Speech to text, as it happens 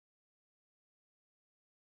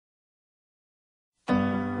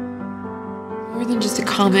More than just a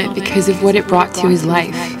comment because of what it brought to his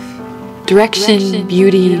life. Direction,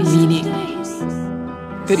 beauty, meaning.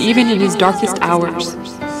 But even in his darkest hours,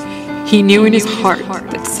 he knew in his heart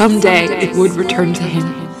that someday it would return to him.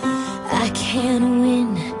 I can't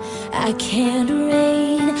win, I can't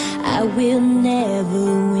reign, I will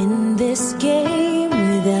never win this game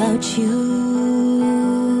without you,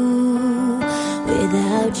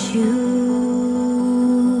 without you.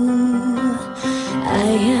 I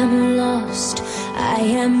am lost, I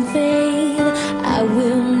am vain, I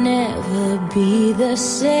will never be the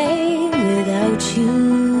same without you,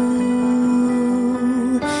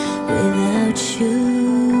 without you.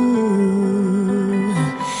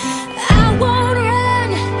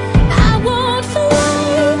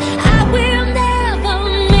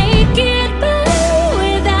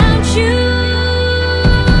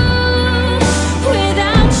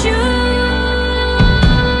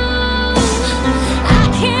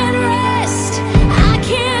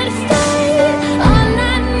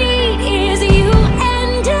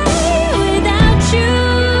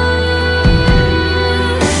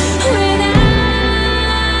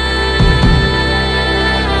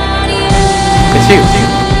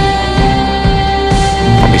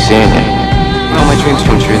 I'll be seeing you. All my dreams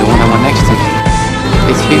come true, the one I want next to me.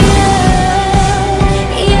 It's you.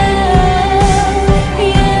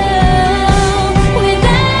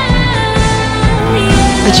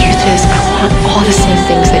 The truth is, I want all the same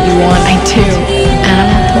things that you want. I do. And I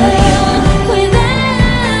want them with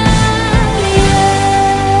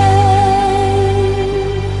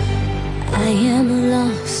you. I am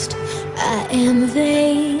lost, I am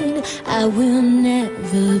vain, I will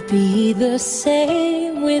never be the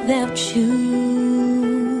same without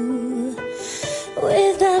you,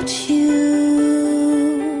 without you,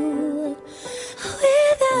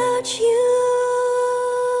 without you.